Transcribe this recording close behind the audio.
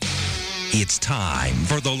It's time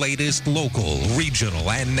for the latest local, regional,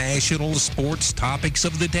 and national sports topics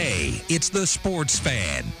of the day. It's the Sports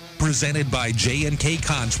Fan, presented by J&K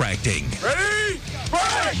Contracting. Ready?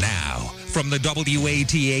 Break! Now, from the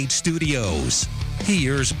WATH studios,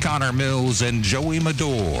 here's Connor Mills and Joey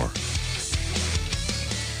Medor.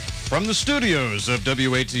 From the studios of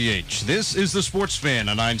WATH, this is the Sports Fan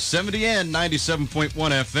on 970 and 97.1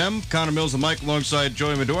 FM. Connor Mills and Mike alongside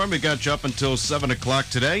Joey Medor. We got you up until 7 o'clock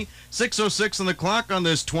today. 6:06 on the clock on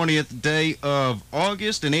this 20th day of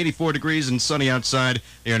August, and 84 degrees and sunny outside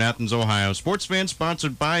here in Athens, Ohio. Sports Fan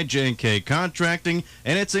sponsored by J&K Contracting,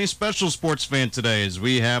 and it's a special Sports Fan today as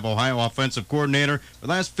we have Ohio offensive coordinator for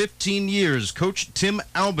the last 15 years, Coach Tim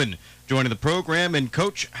Albin, joining the program. And,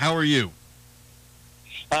 Coach, how are you?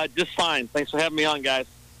 Just fine. Thanks for having me on, guys.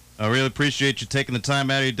 I really appreciate you taking the time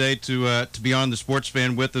out of your day to be on the Sports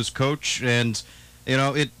Fan with us, Coach. And, you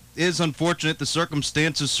know, it is unfortunate, the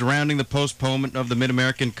circumstances surrounding the postponement of the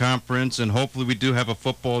Mid-American Conference, and hopefully we do have a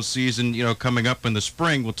football season, you know, coming up in the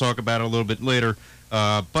spring. We'll talk about it a little bit later.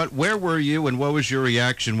 But where were you, and what was your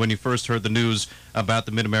reaction when you first heard the news about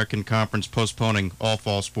the Mid-American Conference postponing all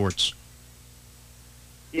fall sports?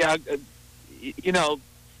 Yeah, you know,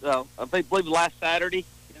 I believe last Saturday,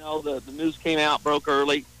 you know, the news came out, broke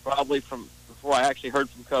early, probably from before I actually heard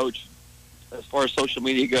from Coach. As far as social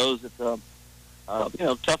media goes, it's you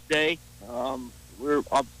know, tough day. We're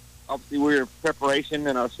in preparation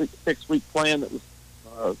in our six-week plan that was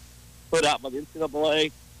put out by the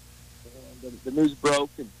NCAA. And the news broke,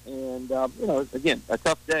 and you know, again, a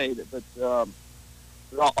tough day. But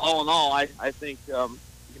all in all, I think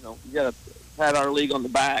you know, you got to pat our league on the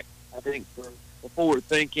back. I think for forward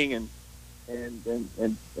thinking and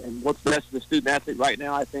what's best for the student athlete right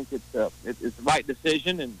now. I think it's the right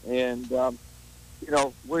decision, and you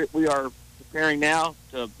know, we are preparing now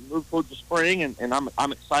to move towards the spring, and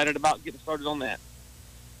I'm excited about getting started on that.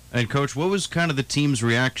 And, Coach, what was kind of the team's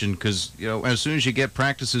reaction? Because, you know, as soon as you get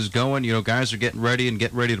practices going, you know, guys are getting ready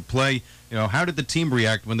to play. You know, how did the team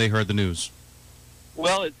react when they heard the news?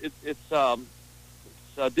 Well, it's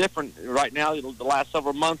different right now. The last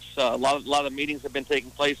several months, a lot of meetings have been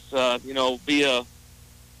taking place, you know, via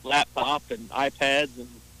laptop and iPads and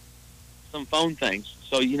some phone things.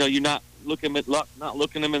 So, you know, you're not looking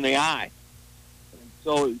them in the eye. And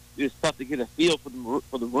so it's tough to get a feel for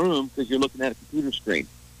the room because you're looking at a computer screen.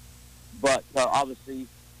 But obviously,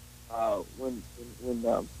 when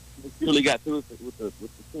we really got through with the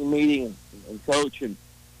team meeting and coach, and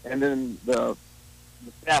then the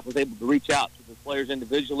staff was able to reach out to the players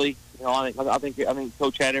individually. You know, I think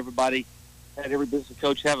Coach had every business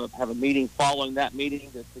coach have a meeting following that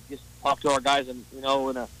meeting to just talk to our guys in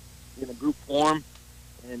a group form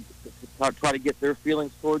and to try to get their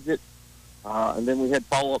feelings towards it. And then we had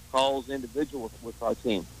follow-up calls individual with our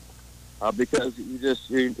team because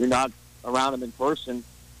you're not around them in person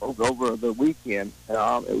over the weekend. It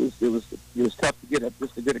was tough to get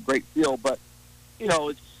a great feel, but you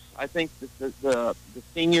know, I think the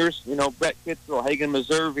seniors, you know, Brett Kitzel, Hagen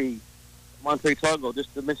Meserve, Montre Tuggle,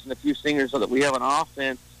 just to mention a few seniors that we have on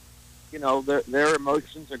offense, you know, their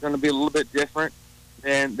emotions are going to be a little bit different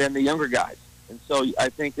than the younger guys. And so I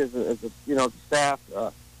think as a you know, staff,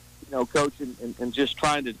 you know, coach and just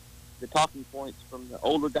trying to, the talking points from the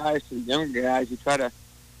older guys to the younger guys, you try to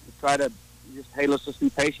just, hey, let's just be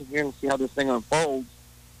patient here and see how this thing unfolds.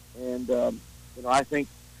 And, you know, I think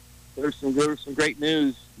there's some great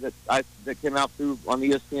news that came out through on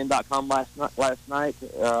ESPN.com last night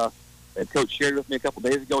that Coach shared with me a couple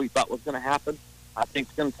days ago. He thought was going to happen. I think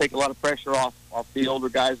it's going to take a lot of pressure off the older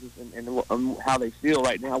guys and how they feel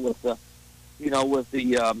right now with the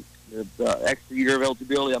extra year of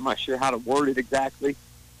eligibility. I'm not sure how to word it exactly,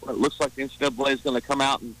 but it looks like the NCAA is going to come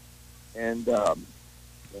out and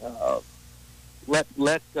let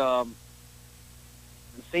the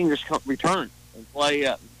seniors return and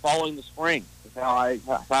play following the spring. Is how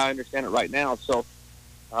I understand it right now. So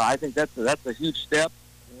I think that's a huge step,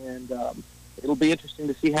 and it'll be interesting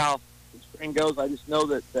to see how the spring goes. I just know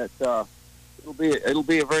that it'll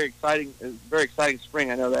be a very exciting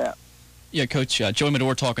spring. I know that. Yeah, Coach, Joey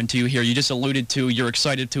Medor talking to you here. You just alluded to you're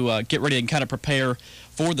excited to get ready and kind of prepare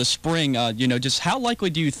for the spring. You know, just how likely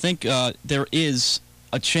do you think there is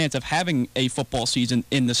a chance of having a football season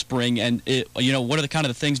in the spring? And, you know, what are the kind of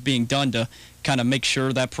the things being done to kind of make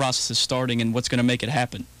sure that process is starting and what's going to make it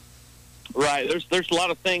happen? Right. There's a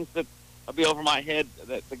lot of things that will be over my head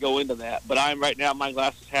that go into that. But right now, my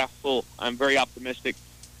glass is half full. I'm very optimistic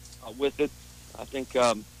with it. I think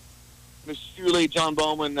Ms. Shuley, John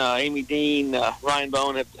Bowman, Amy Dean, Ryan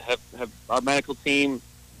Bone have our medical team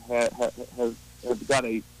are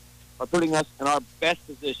putting us in our best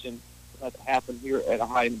position that to happen here at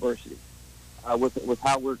Ohio University with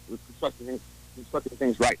how we're constructing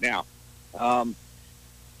things right now. Can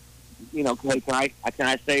I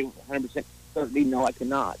say 100% certainty? No, I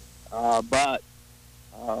cannot. But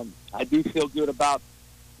I do feel good about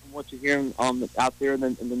what you're hearing out there in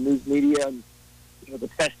the news media, and the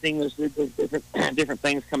testing. There's different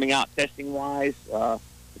things coming out testing wise. The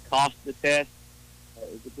cost of the test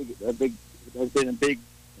has been a big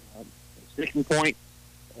sticking point,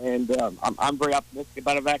 and I'm very optimistic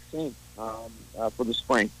about a vaccine for the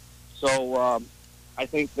spring. So I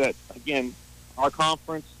think that, again, our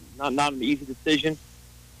conference, not an easy decision,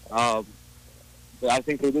 but I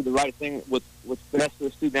think they did the right thing with best for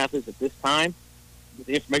the student athletes at this time, with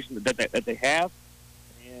the information that they have.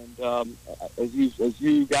 And as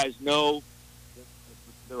you guys know,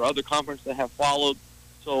 there are other conferences that have followed.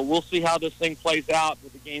 So we'll see how this thing plays out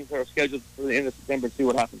with the games that are scheduled for the end of September and see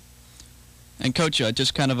what happens. And Coach,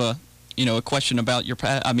 just kind of a question about your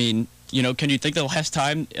past. I mean, can you think the last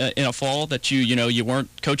time in a fall that you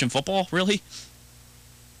weren't coaching football, really?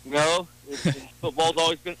 No, football's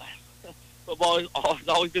always been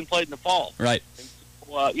played in the fall. Right. And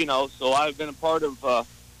so, so I've been a part of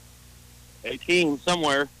a team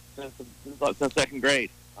somewhere since second grade.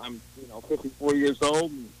 I'm 54 years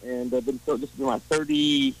old, and I've been this is my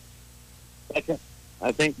 32nd,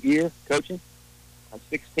 I think, year coaching. My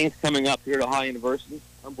 16th coming up here at Ohio University.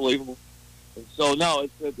 Unbelievable. And so no,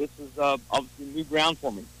 this is obviously new ground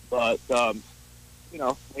for me. But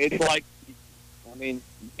it's like, you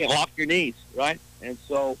can't lock your knees, right? And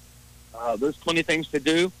so there's plenty of things to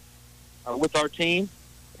do with our team,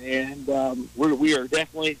 and we are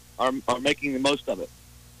definitely are making the most of it.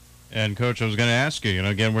 And, Coach, I was going to ask you,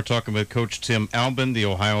 again, we're talking with Coach Tim Albin, the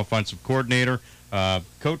Ohio offensive coordinator.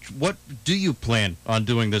 Coach, what do you plan on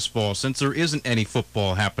doing this fall, since there isn't any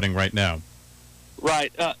football happening right now?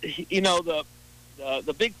 Right. The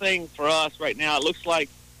big thing for us right now, it looks like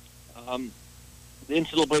the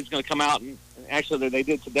NCAA is going to come out, and actually they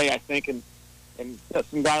did today, I think, and set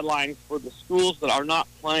some guidelines for the schools that are not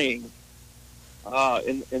playing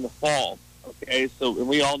in the fall. Okay, so and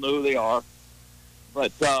we all know who they are,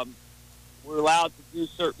 but we're allowed to do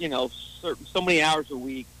certain so many hours a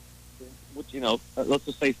week, which let's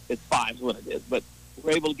just say it's 5 is what it is, but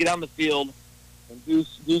we're able to get on the field and do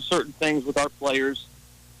certain things with our players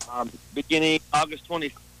beginning August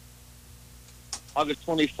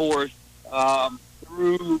 24th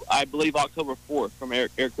through, I believe, October 4th from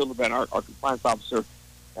Eric Hildebrand, our compliance officer.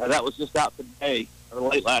 That was just out today or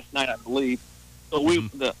late last night, I believe. So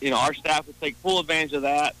our staff will take full advantage of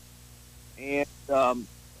that and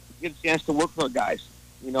get a chance to work with our guys.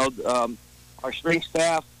 Our strength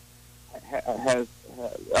staff has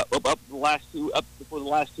up before the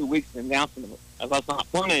last 2 weeks, the announcement of us not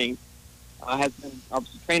playing has been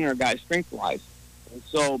obviously training our guys strength-wise. And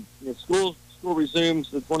so school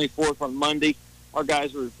resumes the 24th on Monday. Our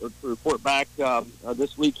guys are to report back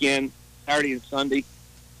this weekend, Saturday and Sunday,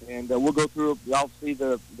 and we'll go through obviously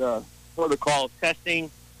the protocol of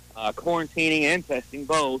testing, quarantining, and testing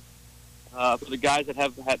both for the guys that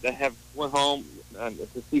have went home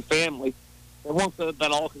to see family. And once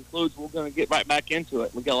that all concludes, we're going to get right back into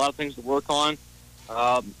it. We've got a lot of things to work on.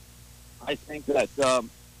 I think that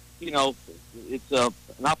it's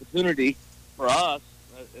an opportunity for us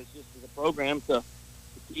as a program to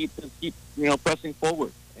keep pressing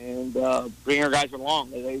forward and bring our guys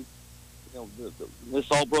along. This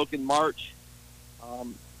all broke in March.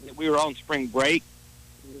 We were on spring break.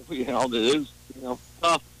 It was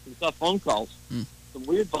tough phone calls, some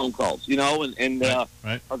weird phone calls, and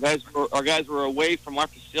right. Our guys were away from our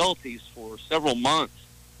facilities for several months,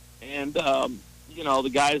 and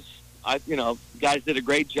the guys did a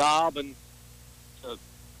great job and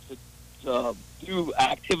to do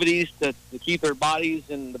activities to keep their bodies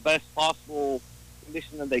in the best possible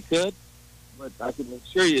condition that they could. But I can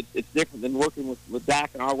assure you it's different than working with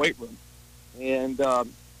Dak in our weight room. And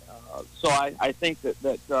so I think that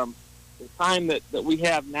the time that we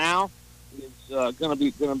have now is going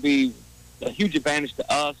to be a huge advantage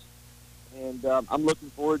to us. And I'm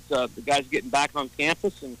looking forward to the guys getting back on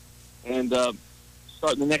campus and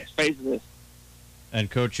starting the next phase of this. And,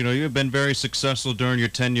 Coach, you've been very successful during your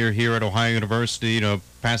tenure here at Ohio University,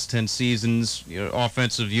 past 10 seasons,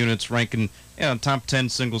 offensive units ranking top 10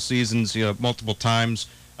 single seasons multiple times.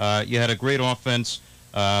 You had a great offense,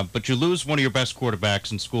 but you lose one of your best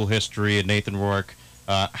quarterbacks in school history, in Nathan Rourke.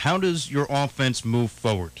 How does your offense move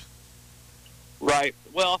forward? Right.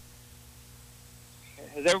 Well,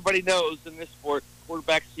 as everybody knows in this sport,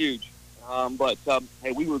 quarterback's huge. But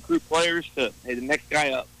hey, we recruit players to, the next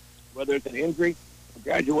guy up, whether it's an injury,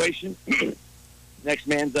 graduation, next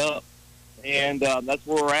man's up. and that's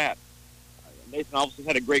where we're at. Nathan obviously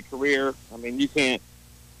had a great career. I mean,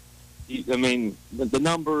 the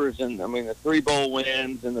numbers and the 3 bowl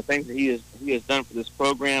wins and the things that he has done for this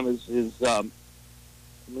program is he's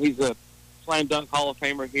a slam dunk Hall of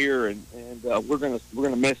Famer here, and we're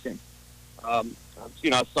gonna miss him. I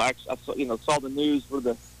saw the news where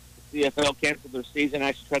the CFL canceled their season. I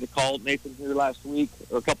actually tried to call Nathan here last week,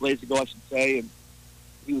 or a couple days ago, I should say, and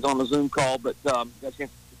he was on the Zoom call, but got a chance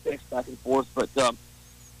to text back and forth. But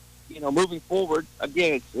moving forward,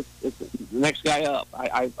 again, it's the next guy up.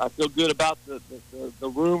 I feel good about the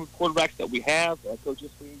room of quarterbacks that we have. Coach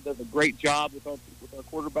Isfreen does a great job with our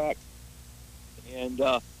quarterback, and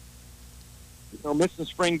missing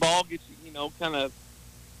spring ball gets kind of,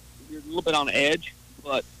 you're a little bit on edge.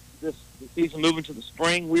 But the season moving to the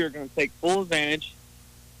spring, we are going to take full advantage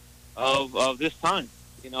of this time.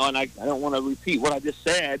 And I don't want to repeat what I just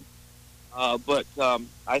said. But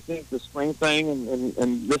I think the spring thing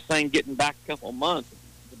and this thing getting back a couple of months,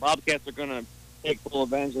 the Bobcats are going to take full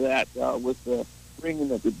advantage of that with bringing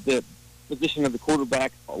the position of the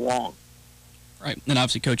quarterback along. Right. And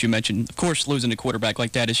obviously, Coach, you mentioned, of course, losing a quarterback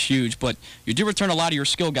like that is huge, but you do return a lot of your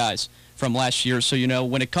skill guys from last year. So,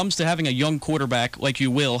 when it comes to having a young quarterback like you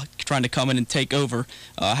will, trying to come in and take over,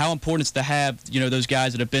 how important is to have, those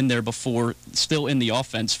guys that have been there before still in the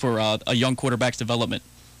offense for a young quarterback's development?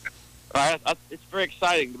 It's very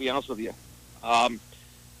exciting, to be honest with you.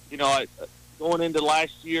 Going into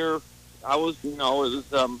last year, I was,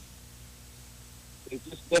 it's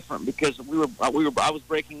just different because I was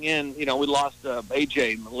breaking in. We lost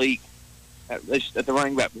AJ and Malik at the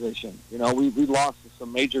running back position. We lost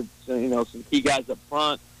some major, some key guys up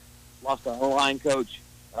front. Lost our line coach.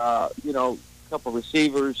 A couple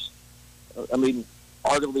receivers.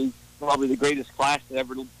 Arguably probably the greatest class to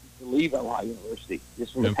ever leave Ohio University,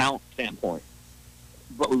 just from a talent standpoint.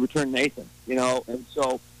 But we returned Nathan, and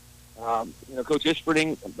so, Coach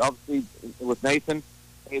Isfreen, obviously with Nathan,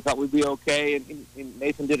 he thought we'd be okay, and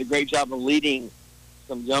Nathan did a great job of leading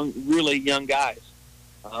some really young guys.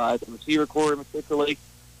 At the receiver corps, particularly,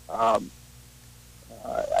 it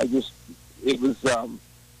was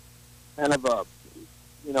kind of a,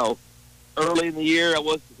 early in the year,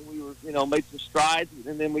 we were, made some strides,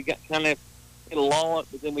 and then we got kind of hit a lull,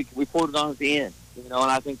 but then we poured it on at the end, and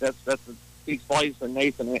I think that's a big volumes for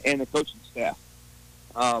Nathan and the coaching staff.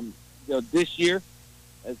 This year,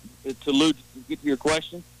 to get to your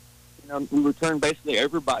question, we returned basically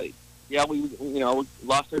everybody. Yeah, we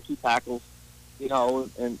lost our 2 tackles, and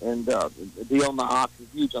Dion Knox is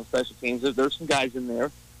huge on special teams. There's some guys in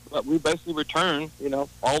there, but we basically returned,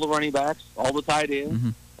 all the running backs, all the tight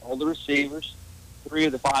ends, all the receivers, 3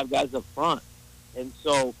 of the 5 guys up front, and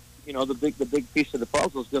so the big piece of the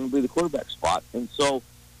puzzle is going to be the quarterback spot, and so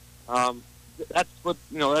that's what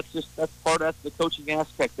that's the coaching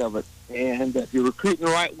aspect of it. And if you're recruiting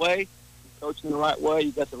the right way, you're coaching the right way,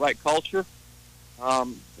 you got the right culture,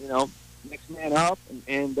 next man up,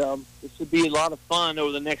 and it should be a lot of fun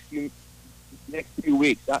over the next few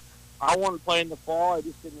weeks. I wanted to play in the fall, it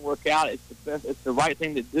just didn't work out. It's the right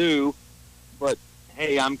thing to do, but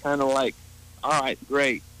hey, I'm kind of like, all right,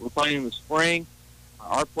 great, we're playing in the spring.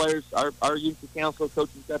 Our players, our unity council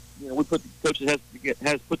coaches, has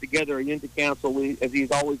put together a unity council, as he's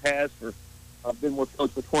always has for. I've been with Coach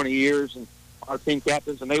for 20 years, and our team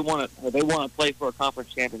captains, and they want to play for a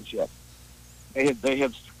conference championship. They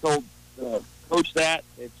have told Coach that.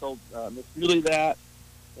 They've told Miss Hewley that,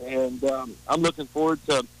 and I'm looking forward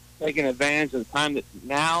to taking advantage of the time that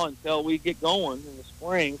now until we get going in the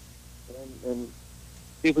spring, and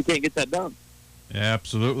see if we can't get that done. Yeah,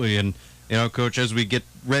 absolutely, and. Coach, as we get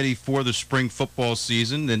ready for the spring football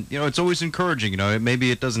season, and, it's always encouraging. Maybe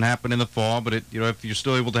it doesn't happen in the fall, but, if you're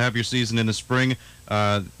still able to have your season in the spring,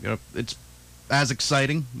 it's as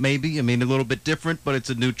exciting, maybe. A little bit different, but it's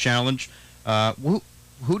a new challenge. Who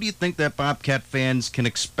do you think that Bobcat fans can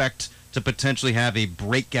expect to potentially have a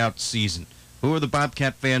breakout season? Who are the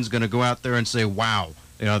Bobcat fans going to go out there and say, wow,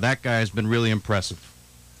 that guy has been really impressive?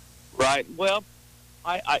 Right. Well,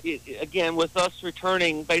 again, with us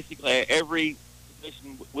returning basically every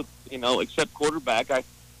position with except quarterback, I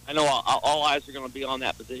know all eyes are going to be on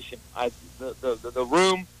that position. The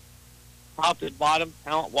room, top to bottom,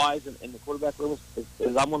 talent wise, in the quarterback room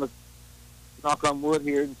is I'm going to knock on wood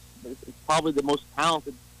here. It's probably the most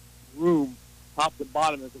talented room, top to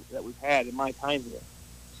bottom, that we've had in my time here.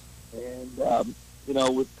 And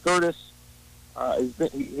with Curtis,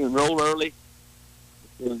 he enrolled early.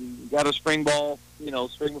 He got a spring ball,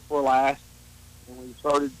 spring before last, and we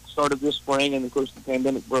started this spring, and of course the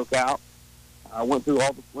pandemic broke out. Went through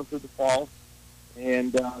the fall,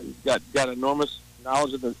 and got enormous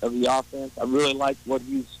knowledge of the offense. I really like what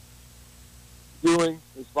he's doing.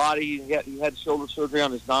 His body, he had shoulder surgery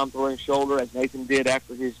on his non-throwing shoulder, as Nathan did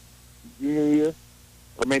after his junior year,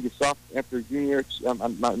 or maybe after junior year.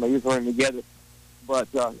 My youth running together. But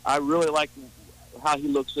I really like how he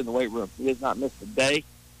looks in the weight room. He has not missed a day.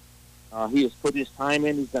 He has put his time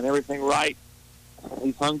in. He's done everything right.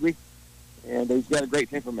 He's hungry, and he's got a great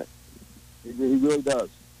temperament. He really does.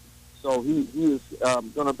 So he is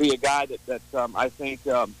going to be a guy that I think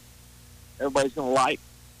everybody's going to like.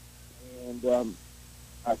 And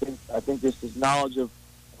I think just his knowledge of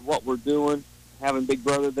what we're doing, having Big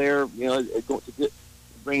Brother there, it's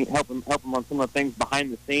going to help him on some of the things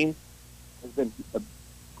behind the scenes, has been a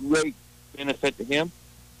great benefit to him.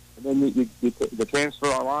 And then the transfer,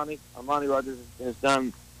 Armani Rogers has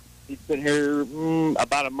done. He's been here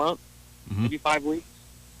about a month, maybe 5 weeks,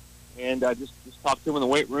 and I just talked to him in the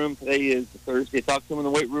weight room. Today is Thursday. I talked to him in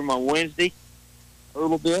the weight room on Wednesday a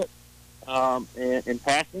little bit, and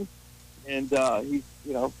passing. And he's,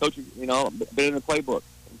 coaching, been in the playbook.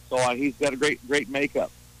 And so he's got a great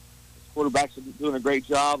makeup. His quarterbacks are doing a great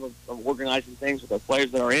job of organizing things with the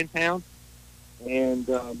players that are in town. And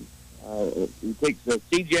he takes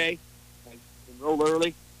CJ, enrolled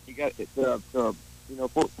early. He got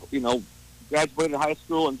graduated high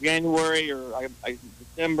school in January or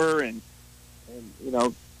December, and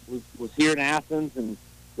was here in Athens and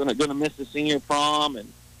gonna miss the senior prom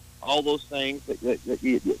and all those things that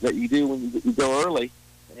you do when you go early.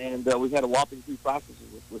 And we've had a whopping 2 practices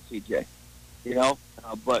with CJ,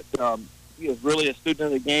 but he is really a student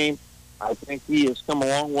of the game. I think he has come a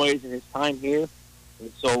long ways in his time here,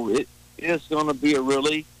 and so it is going to be a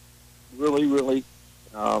really, really, really,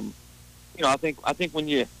 I think when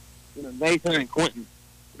Nathan and Quentin,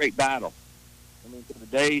 great battle. I mean, to the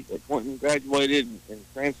day that Quentin graduated and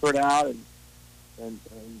transferred out, and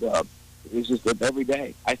it's just every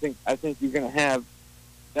day. I think you're going to have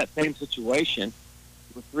that same situation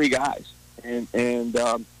with 3 guys, and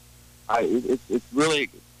it's really,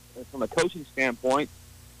 from a coaching standpoint,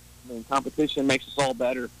 I mean, competition makes us all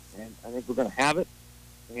better, and I think we're going to have it,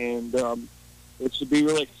 and it should be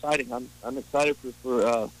really exciting. I'm excited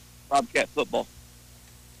for Bobcat football.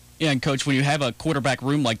 Yeah, and Coach, when you have a quarterback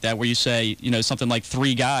room like that where you say, something like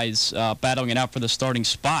 3 guys battling it out for the starting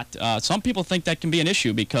spot, some people think that can be an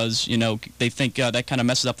issue because, they think that kind of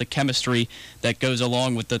messes up the chemistry that goes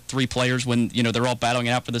along with the 3 players when, they're all battling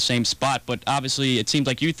it out for the same spot. But obviously it seems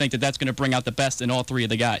like you think that that's going to bring out the best in all 3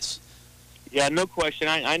 of the guys. Yeah, no question.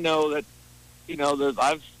 I know that,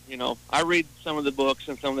 I read some of the books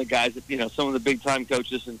and some of the guys that, some of the big-time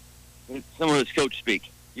coaches and some of this coach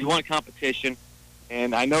speak. You want competition.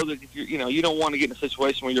 And I know that if you don't want to get in a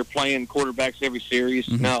situation where you're playing quarterbacks every series.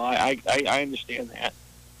 Mm-hmm. No, I understand that.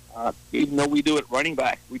 Even though we do it running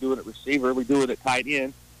back, we do it at receiver, we do it at tight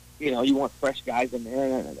end. You want fresh guys in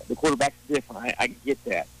there, and the quarterback's different. I get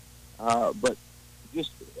that. But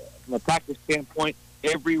just from a practice standpoint,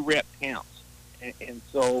 every rep counts. And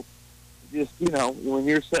so, just when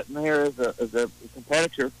you're sitting there as a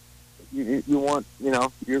competitor, you want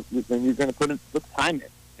you're going to put time in,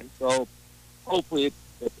 and so. Hopefully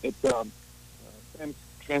it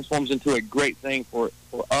transforms into a great thing for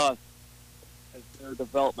us as their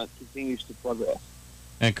development continues to progress.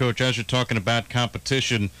 And, Coach, as you're talking about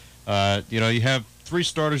competition, you have 3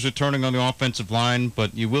 starters returning on the offensive line,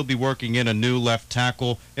 but you will be working in a new left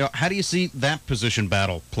tackle. How do you see that position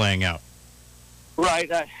battle playing out? Right.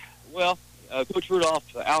 Coach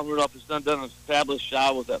Rudolph, Alan Rudolph, has done an established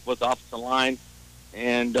job with the offensive line,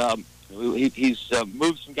 and he's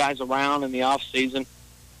moved some guys around in the off season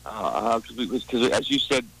because, as you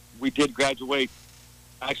said, we did graduate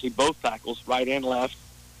actually both tackles, right and left.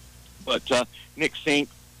 But Nick Sink,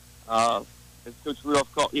 as Coach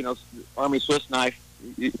Rudolph called, Army Swiss knife.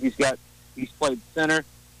 He's played center,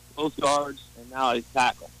 both guards, and now he's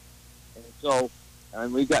tackle. And so,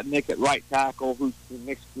 we've got Nick at right tackle,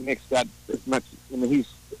 Nick's got as much. He's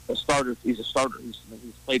a starter. He's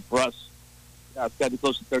he's played for us. It's got to be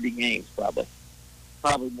close to 30 games,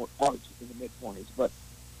 probably more parts in the mid-20s.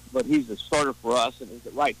 But he's a starter for us, and he's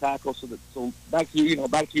at right tackle. So back to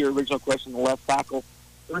your original question, the left tackle.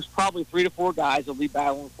 There's probably 3 to 4 guys that'll be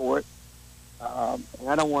battling for it. And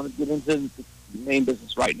I don't want to get into the main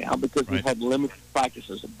business right now because we've had limited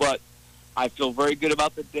practices. But I feel very good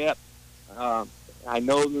about the depth. I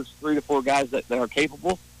know there's 3 to 4 guys that are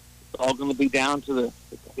capable. It's all going to be down to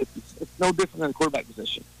it's no different than the quarterback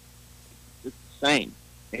position. It's the same.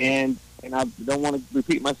 And I don't want to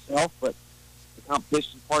repeat myself, but the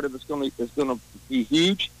competition part of it's going to be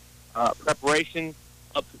huge. Preparation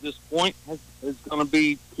up to this point is going to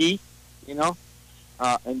be key, and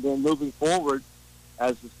then moving forward,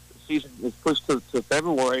 as the season is pushed to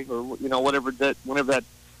February or whenever that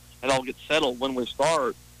all gets settled when we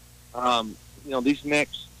start, these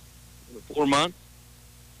next 4 months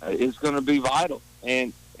is going to be vital.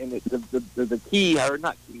 And the key, or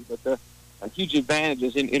not key, but a huge advantage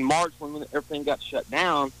is in March when everything got shut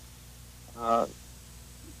down. The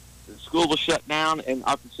school was shut down and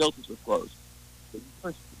our facilities were closed.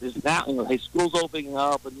 There's now, school's opening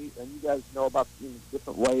up, and you guys know about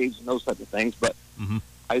different waves and those types of things. But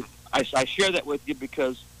I share that with you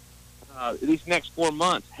because these next 4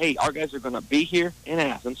 months, hey, our guys are going to be here in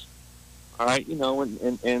Athens, all right,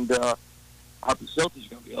 and our facilities are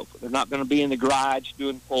going to be open. They're not going to be in the garage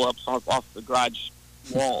doing pull-ups off the garage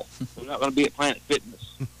wall. They're not going to be at Planet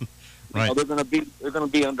Fitness. Right. They're going to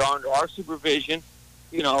be under our supervision.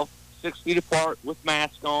 6 feet apart with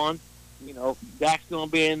masks on. Dak's going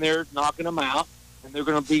to be in there knocking them out, and they're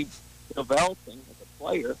going to be developing as a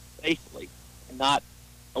player safely and not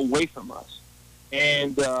away from us.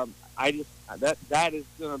 And that is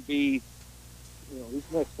going to be, these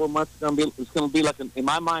next 4 months it's going to be like in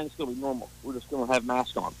my mind it's going to be normal. We're just going to have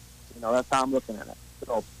masks on. That's how I'm looking at it.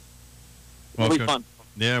 So it'll be fun.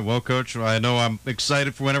 Yeah, well, Coach, I know I'm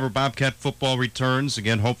excited for whenever Bobcat football returns.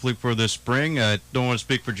 Again, hopefully for this spring. I don't want to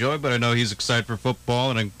speak for Joey, but I know he's excited for football,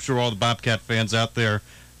 and I'm sure all the Bobcat fans out there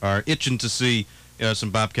are itching to see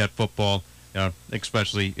some Bobcat football,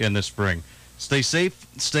 especially in the spring. Stay safe,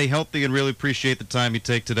 stay healthy, and really appreciate the time you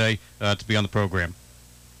take today to be on the program.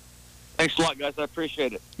 Thanks a lot, guys. I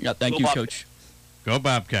appreciate it. Yeah, thank you, Coach. Go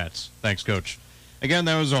Bobcats. Thanks, Coach. Again,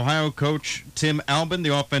 that was Ohio coach Tim Albin,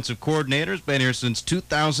 the offensive coordinator. Has been here since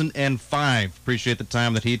 2005. Appreciate the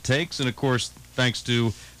time that he takes. And, of course, thanks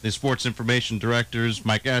to the sports information directors,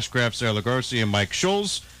 Mike Ashcraft, Sarah LaGarcia, and Mike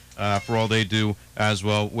Scholes, for all they do as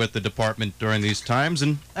well with the department during these times.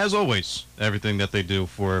 And, as always, everything that they do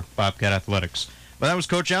for Bobcat Athletics. But that was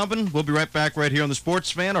Coach Albin. We'll be right back right here on The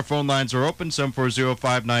Sports Fan. Our phone lines are open,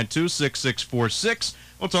 740-592-6646.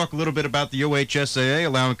 We'll talk a little bit about the OHSAA,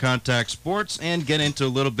 allowing contact sports, and get into a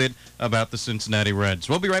little bit about the Cincinnati Reds.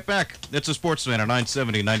 We'll be right back. It's a Sports Fan on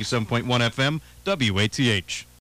 970, 97.1 FM, WATH.